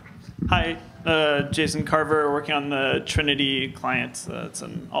 Hi, Jason Carver, working on the Trinity client. It's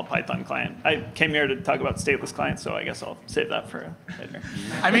an all Python client. I came here to talk about stateless clients, so I guess I'll save that for later.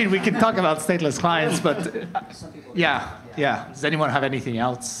 I mean, we can talk about stateless clients, but yeah. Does anyone have anything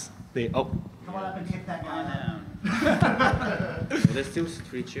else? Come on up and kick that guy down. Well, there's still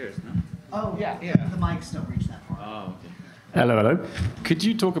 3 chairs, no? Oh, yeah. The mics don't reach that far. Oh, okay. Hello. Could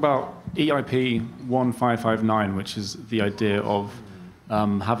you talk about EIP 1559, which is the idea of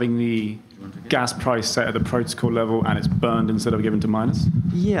having the gas price set at the protocol level and it's burned instead of given to miners?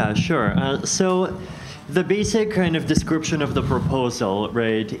 Yeah, sure. So the basic kind of description of the proposal,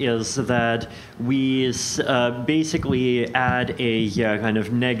 right, is that we basically add a kind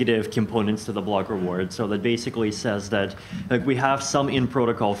of negative components to the block reward. So that basically says that we have some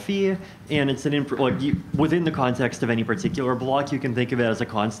in-protocol fee, and it's within the context of any particular block, you can think of it as a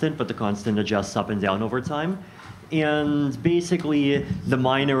constant, but the constant adjusts up and down over time. And basically, the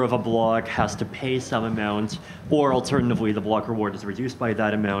miner of a block has to pay some amount, or alternatively, the block reward is reduced by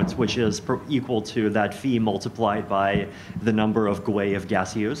that amount, which is equal to that fee multiplied by the number of gwei of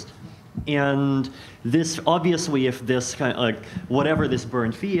gas used. And this, obviously, if this kind of, whatever this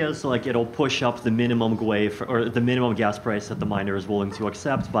burned fee is, it'll push up the minimum gwei or the minimum gas price that the miner is willing to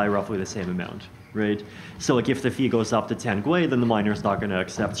accept by roughly the same amount, right? So if the fee goes up to 10 gwei, then the miner is not going to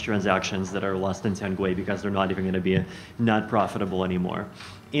accept transactions that are less than 10 gwei because they're not even going to be not profitable anymore.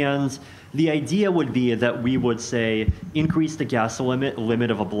 And the idea would be that we would say increase the gas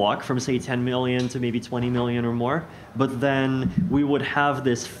limit of a block from say 10 million to maybe 20 million or more, but then we would have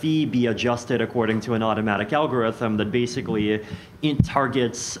this fee be adjusted according to an automatic algorithm that basically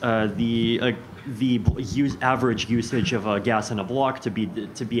targets the average usage of gas in a block to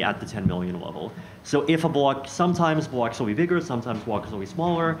be at the 10 million level. So if a block, sometimes blocks will be bigger, sometimes blocks will be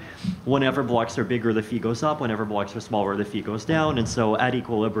smaller. Whenever blocks are bigger, the fee goes up. Whenever blocks are smaller, the fee goes down. And so at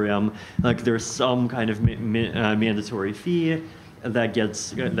equilibrium, there's some kind of mandatory fee that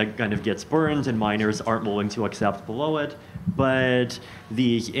kind of gets burned, and miners aren't willing to accept below it. But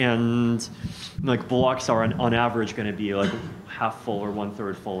blocks are on average going to be half full or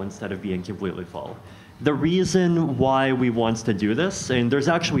 1/3 full instead of being completely full. The reason why we want to do this, and there's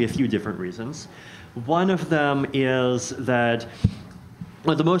actually a few different reasons. One of them is that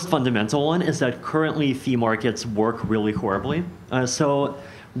the most fundamental one is that currently fee markets work really horribly. So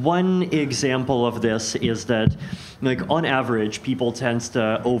one example of this is that, like, on average, people tend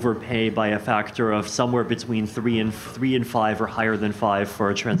to overpay by a factor of somewhere between 3 and 5 or higher than 5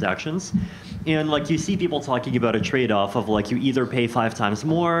 for transactions. And like you see people talking about a trade-off of like you either pay 5 times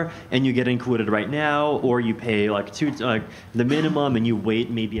more and you get included right now, or you pay like the minimum and you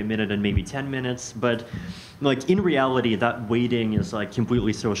wait maybe a minute and maybe 10 minutes. But like in reality, that waiting is like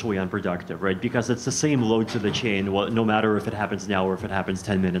completely socially unproductive, right? Because it's the same load to the chain, no matter if it happens now or if it happens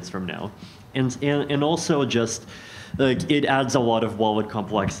 10 minutes from now. And also just like it adds a lot of wallet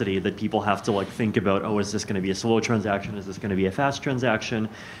complexity that people have to like think about, oh, is this going to be a slow transaction? Is this going to be a fast transaction?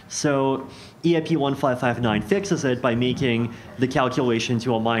 So EIP 1559 fixes it by making the calculation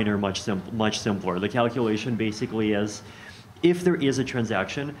to a miner much simpler. The calculation basically is, if there is a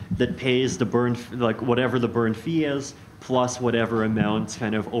transaction that pays the burn, like whatever the burn fee is, plus whatever amount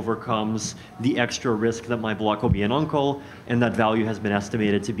kind of overcomes the extra risk that my block will be an uncle, and that value has been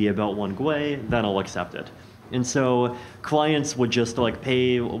estimated to be about 1 gwei, then I'll accept it. And so clients would just like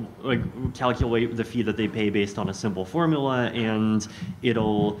pay, like calculate the fee that they pay based on a simple formula, and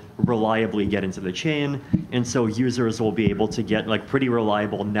it'll reliably get into the chain. And so users will be able to get like pretty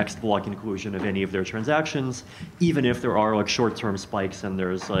reliable next block inclusion of any of their transactions, even if there are like short-term spikes and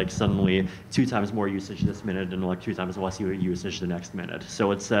there's like suddenly 2 times more usage this minute and like 2 times less usage the next minute.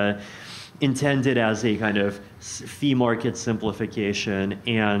 So it's intended as a kind of fee market simplification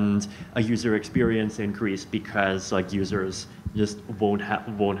and a user experience increase, because like users just won't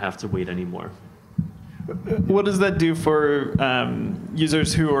have to wait anymore. What does that do for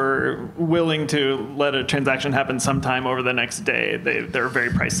users who are willing to let a transaction happen sometime over the next day? They're very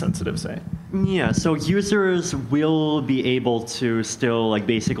price sensitive, say. Yeah, so users will be able to still like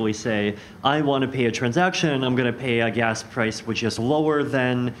basically say, I want to pay a transaction, I'm going to pay a gas price which is lower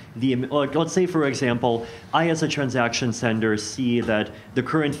than the, like, let's say for example, I as a transaction sender see that the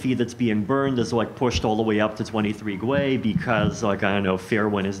current fee that's being burned is like pushed all the way up to 23 gwei because like, I don't know,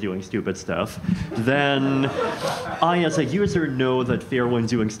 Fairwind is doing stupid stuff. Then I as a user know that Fairwind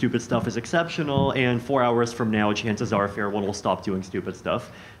doing stupid stuff is exceptional, and 4 hours from now, chances are Fairwind will stop doing stupid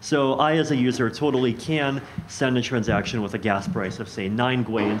stuff. So I as a user totally can send a transaction with a gas price of say 9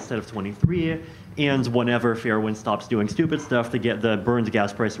 gwei instead of 23, and whenever Fairwind stops doing stupid stuff, the burned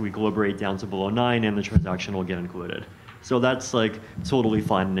gas price will equilibrate down to below 9 and the transaction will get included. So that's like totally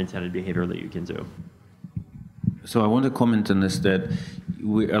fine and intended behavior that you can do. So I want to comment on this, that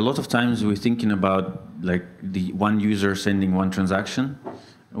a lot of times we're thinking about like the one user sending one transaction,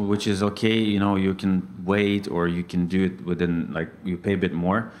 which is okay, you know, you can wait or you can do it within, like, you pay a bit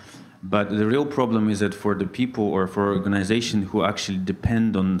more. But the real problem is that for the people or for organizations who actually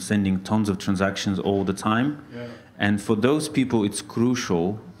depend on sending tons of transactions all the time, and for those people it's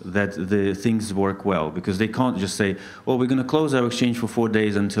crucial that the things work well, because they can't just say, well, we're going to close our exchange for 4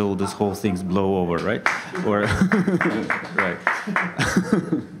 days until this whole thing's blow over, right? Or right.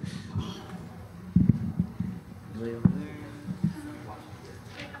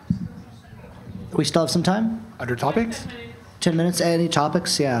 We still have some time? Other topics? 10 minutes, any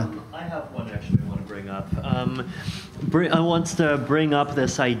topics? Yeah. I have one actually I want to bring up. I want to bring up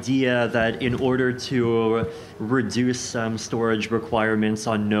this idea that in order to reduce some storage requirements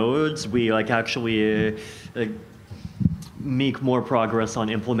on nodes, we like actually make more progress on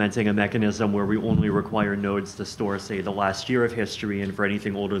implementing a mechanism where we only require nodes to store, say, the last year of history, and for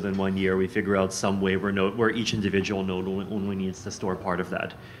anything older than 1 year, we figure out some way where each individual node only needs to store part of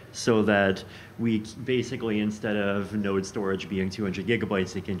that. So that we basically, instead of node storage being 200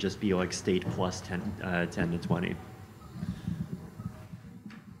 gigabytes, it can just be like state plus 10 to 20.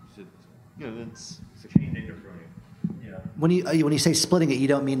 Yeah, that's chain data from you. Yeah. When you say splitting it, you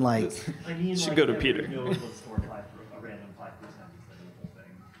don't mean like. I mean, should go to Peter.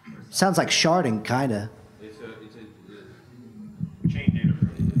 Sounds like sharding, kind of. Chain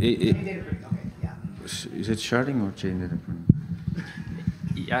data pruning. Is it sharding or chain data pruning?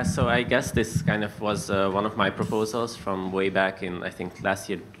 Yeah, so I guess this kind of was one of my proposals from way back in, I think, last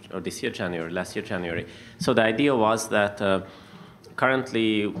year January. So the idea was that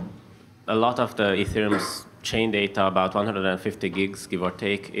currently a lot of the Ethereum's chain data, about 150 gigs, give or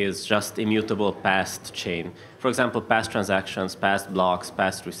take, is just immutable past chain. For example, past transactions, past blocks,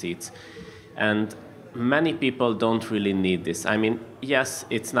 past receipts. And many people don't really need this. I mean, yes,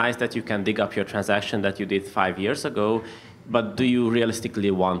 it's nice that you can dig up your transaction that you did 5 years ago, but do you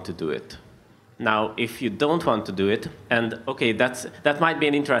realistically want to do it? Now, if you don't want to do it, and okay, that might be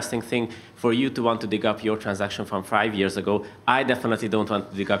an interesting thing for you to want to dig up your transaction from 5 years ago. I definitely don't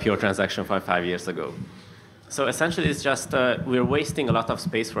want to dig up your transaction from 5 years ago. So essentially, it's just we're wasting a lot of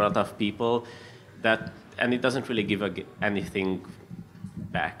space for a lot of people, and it doesn't really give anything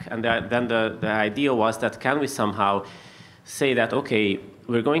back. And then the idea was that can we somehow say that, okay,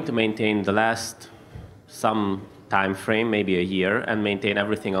 we're going to maintain the last some time frame, maybe a year, and maintain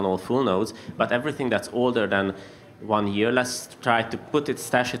everything on all full nodes, but everything that's older than 1 year, let's try to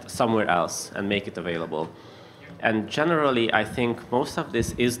stash it somewhere else and make it available. And generally, I think most of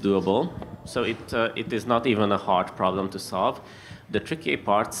this is doable, so it is not even a hard problem to solve. The tricky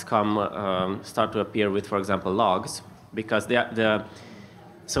parts start to appear with, for example, logs, because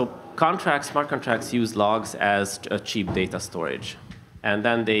smart contracts use logs as a cheap data storage, and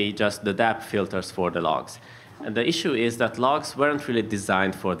then the DApp filters for the logs. And the issue is that logs weren't really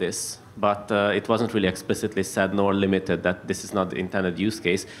designed for this, but it wasn't really explicitly said nor limited that this is not the intended use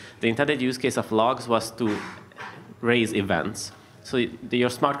case. The intended use case of logs was to raise events. So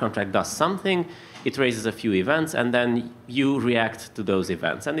your smart contract does something, it raises a few events, and then you react to those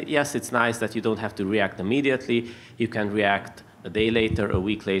events. And yes, it's nice that you don't have to react immediately. You can react a day later, a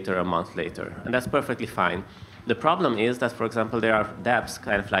week later, a month later, and that's perfectly fine. The problem is that, for example, there are dApps,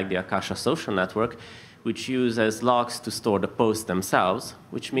 kind of like the Akasha social network, which uses logs to store the posts themselves,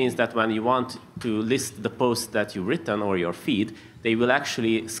 which means that when you want to list the posts that you've written or your feed, they will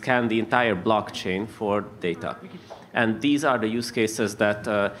actually scan the entire blockchain for data. And these are the use cases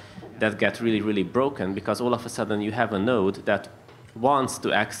that get really, really broken, because all of a sudden you have a node that wants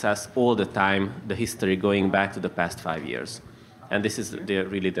to access all the time the history going back to the past 5 years. And this is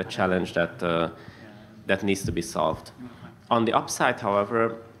really the challenge that needs to be solved. On the upside,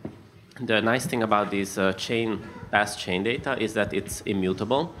 however, the nice thing about these past chain data is that it's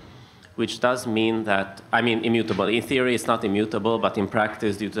immutable, which does mean that, immutable. In theory, it's not immutable, but in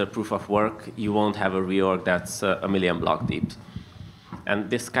practice, due to the proof of work, you won't have a reorg that's a million block deep. And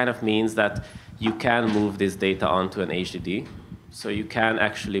this kind of means that you can move this data onto an HDD, so you can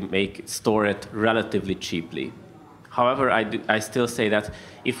actually store it relatively cheaply. However, I still say that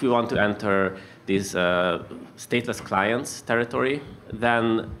if we want to enter this stateless clients territory,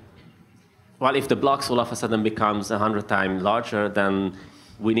 then, well, if the blocks all of a sudden becomes 100 times larger, then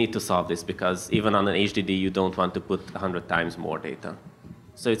we need to solve this, because even on an HDD, you don't want to put 100 times more data.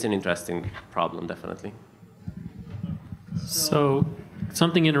 So it's an interesting problem, definitely. So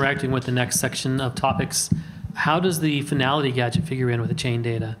something interacting with the next section of topics, how does the finality gadget figure in with the chain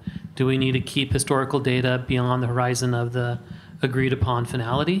data? Do we need to keep historical data beyond the horizon of the agreed upon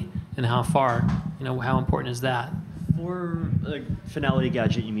finality? And how far? How important is that? For finality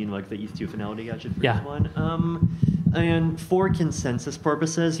gadget, you mean like the ETH2 finality gadget for Yeah. each one? And for consensus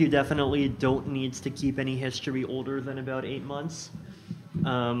purposes, you definitely don't need to keep any history older than about 8 months.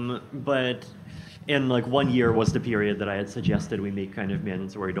 But in 1 year was the period that I had suggested we make kind of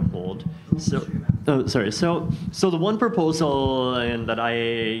mandatory to hold. So the one proposal that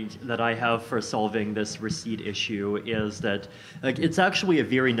I have for solving this receipt issue is that it's actually a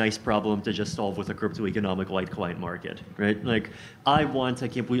very nice problem to just solve with a crypto economic light client market, right? I want a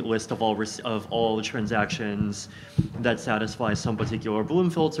complete list of all transactions that satisfy some particular Bloom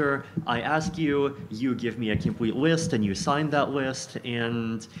filter. I ask you, you give me a complete list, and you sign that list.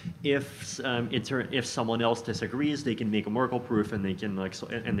 And if someone else disagrees, they can make a Merkle proof, and they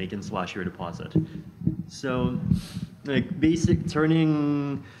can slash your deposit. So,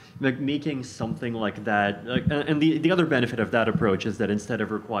 making something like that, and the other benefit of that approach is that instead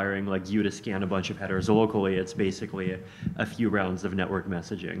of requiring you to scan a bunch of headers locally, it's basically a few rounds of network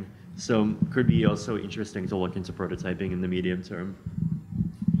messaging. So, could be also interesting to look into prototyping in the medium term.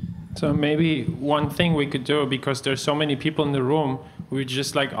 So maybe one thing we could do, because there's so many people in the room, we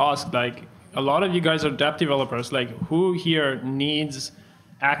just ask, a lot of you guys are dApp developers, who here needs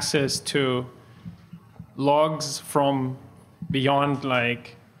access to logs from beyond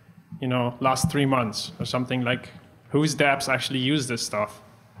last 3 months or something? Whose dApps actually use this stuff?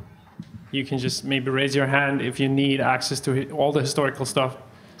 You can just maybe raise your hand if you need access to all the historical stuff.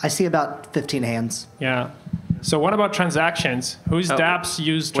 I see about 15 hands. Yeah. So what about transactions? Whose dApps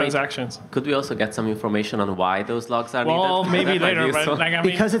use transactions? Could we also get some information on why those logs are needed? Well, maybe later, but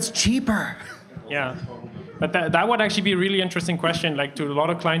because it's cheaper. Yeah. But that would actually be a really interesting question, to a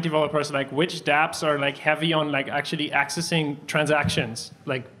lot of client developers, which dApps are heavy on actually accessing transactions,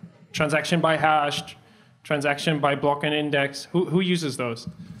 transaction by hash, transaction by block and index. Who uses those?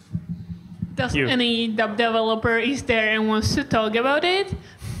 Does any dApp developer is there and wants to talk about it?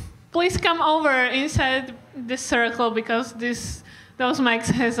 Please come over inside this circle, because those mics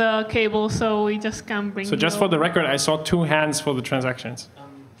has a cable, so we just can't bring. So just for the record, I saw 2 hands for the transactions.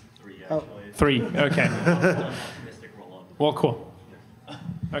 3, okay. Well, cool.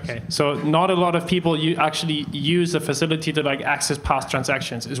 Okay, so not a lot of people actually use the facility to access past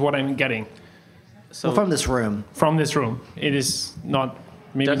transactions, is what I'm getting. So from this room. From this room, it is not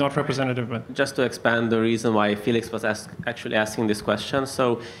maybe not representative, but just to expand the reason why Felix was actually asking this question.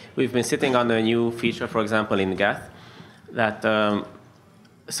 So we've been sitting on a new feature, for example, in Geth, that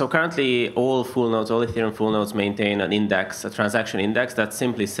so currently all full nodes, all Ethereum full nodes maintain an index, a transaction index that's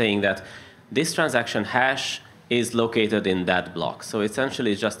simply saying that this transaction hash is located in that block. So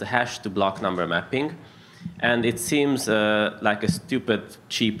essentially it's just a hash to block number mapping. And it seems like a stupid,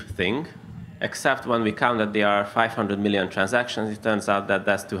 cheap thing. Except when we count that there are 500 million transactions, it turns out that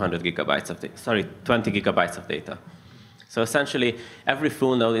that's 200 gigabytes of data. Sorry, 20 gigabytes of data. So essentially, every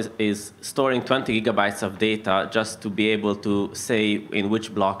full node is storing 20 gigabytes of data just to be able to say in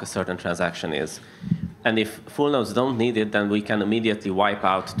which block a certain transaction is. And if full nodes don't need it, then we can immediately wipe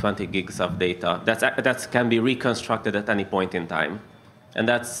out 20 gigs of data. That can be reconstructed at any point in time. And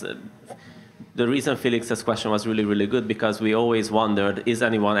that's the reason Felix's question was really, really good, because we always wondered, is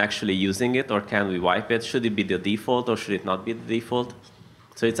anyone actually using it, or can we wipe it? Should it be the default, or should it not be the default?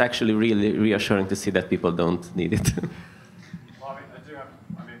 So it's actually really reassuring to see that people don't need it. Well, I do have,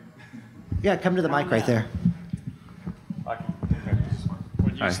 Yeah, come to the mic right there.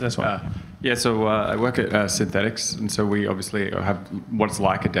 This one. Yeah, so I work at Synthetics, and so we obviously have what's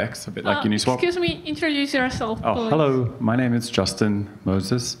like a DEX, a bit like Uniswap. Excuse me, introduce yourself, Oh, please. hello. My name is Justin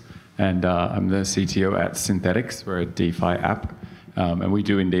Moses, and I'm the CTO at Synthetics. We're a DeFi app, and we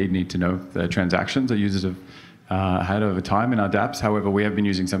do indeed need to know the transactions that users have had over time in our dApps. However, we have been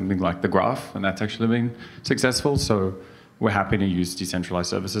using something like the Graph, and that's actually been successful. So we're happy to use decentralized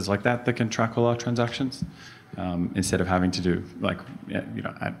services like that can track all our transactions, instead of having to do, like,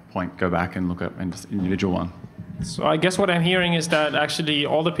 at point, go back and look at an individual one. So I guess what I'm hearing is that actually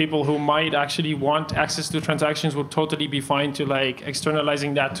all the people who might actually want access to transactions would totally be fine to like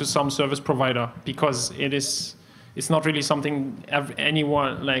externalizing that to some service provider, because it's not really something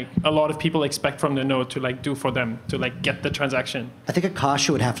anyone, like a lot of people expect from the node to like do for them to like get the transaction. I think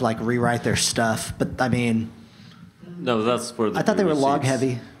Akasha would have to like rewrite their stuff, but I mean, no, that's for the I thought they were log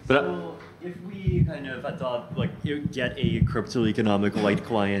heavy. But if we kind of adopt, like, get a crypto economic light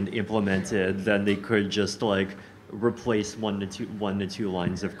client implemented, then they could just like replace one to two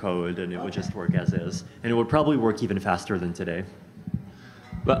lines of code, and it would just work as is, and it would probably work even faster than today.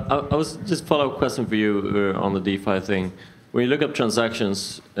 But I was just follow-up question for you on the DeFi thing. When you look up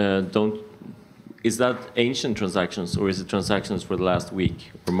transactions, is that ancient transactions, or is it transactions for the last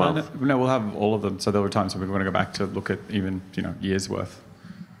week or month? No, we'll have all of them. So there were times when we want to go back to look at even years worth.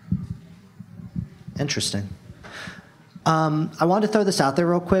 Interesting. I wanted to throw this out there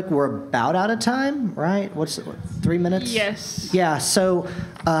real quick. We're about out of time, right? What's 3 minutes? Yes. Yeah, so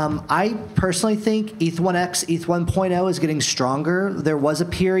I personally think ETH1X, ETH 1.0 is getting stronger. There was a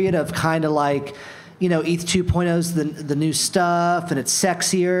period of kind of like, ETH 2.0 is the new stuff, and it's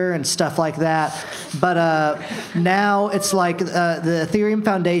sexier and stuff like that. But now it's like the Ethereum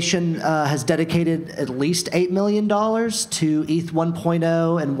Foundation has dedicated at least $8 million to ETH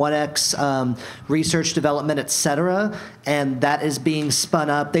 1.0 and 1X research, development, et cetera. And that is being spun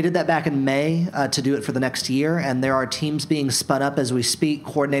up. They did that back in May to do it for the next year. And there are teams being spun up as we speak,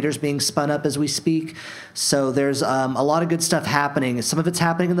 coordinators being spun up as we speak. So there's a lot of good stuff happening. Some of it's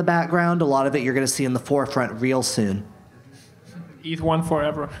happening in the background. A lot of it you're going to see in the forefront real soon. ETH1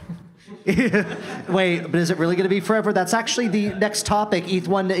 forever. Wait, but is it really going to be forever? That's actually the next topic,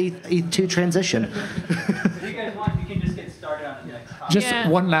 ETH1 to ETH2 transition. If you guys want, you can just get started on the next topic. Just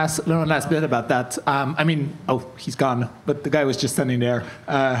one last bit about that. He's gone, but the guy was just standing there.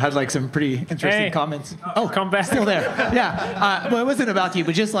 Had like some pretty interesting comments. Oh, come back. Still there. Yeah. Well, it wasn't about you,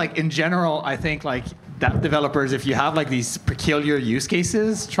 but just like in general, I think like that developers, if you have like these peculiar use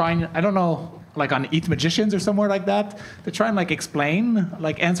cases, I don't know, like on ETH Magicians or somewhere like that, to try and like explain,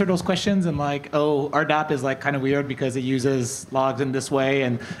 like answer those questions, and like, oh, our dApp is like kind of weird because it uses logs in this way,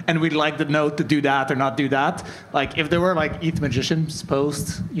 and we'd like the node to do that or not do that. Like if there were like ETH Magicians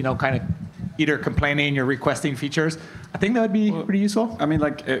posts, kind of either complaining or requesting features, I think that would be pretty useful. I mean,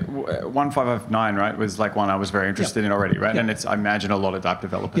 like 1559, right, was like one I was very interested in already, right? And I imagine a lot of dApp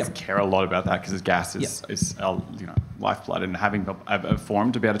developers care a lot about that, because gas is our lifeblood, and having a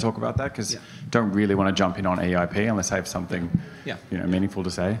forum to be able to talk about that, because don't really want to jump in on EIP unless I have something meaningful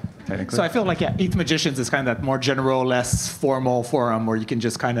to say, technically. So I feel like ETH Magicians is kind of that more general, less formal forum where you can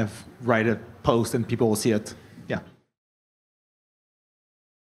just kind of write a post and people will see it.